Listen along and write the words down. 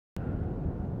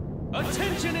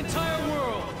Attention, entire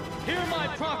world! Hear my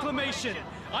proclamation!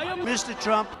 I am Mr.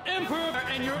 Trump, Emperor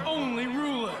and your only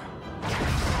ruler!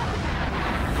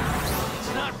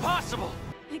 It's not possible!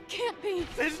 It can't be.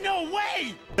 There's no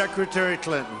way! Secretary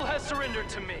Clinton. Has surrendered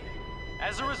to me.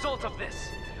 As a result of this,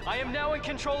 I am now in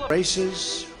control of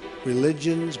Races,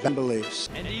 religions, and beliefs.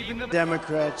 and even the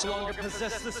Democrats. no longer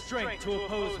possess the strength to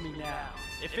oppose me now.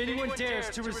 If anyone dares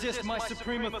to resist my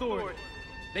supreme authority,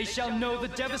 they shall know the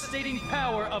devastating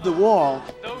power of The wall.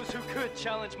 Those who could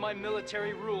challenge my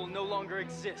military rule no longer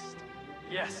exist.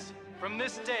 Yes, from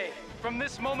this day, from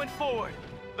this moment forward,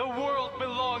 the world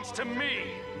belongs to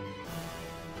me.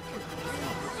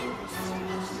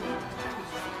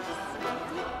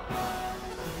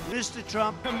 Mr.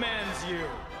 Trump, Commands you.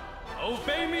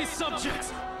 Obey me,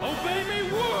 subjects! Obey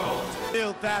me, world!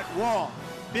 build that wall.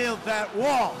 Build that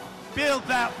wall. Build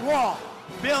that wall.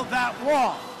 Build that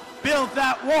wall. Build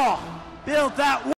that wall. Build that wall.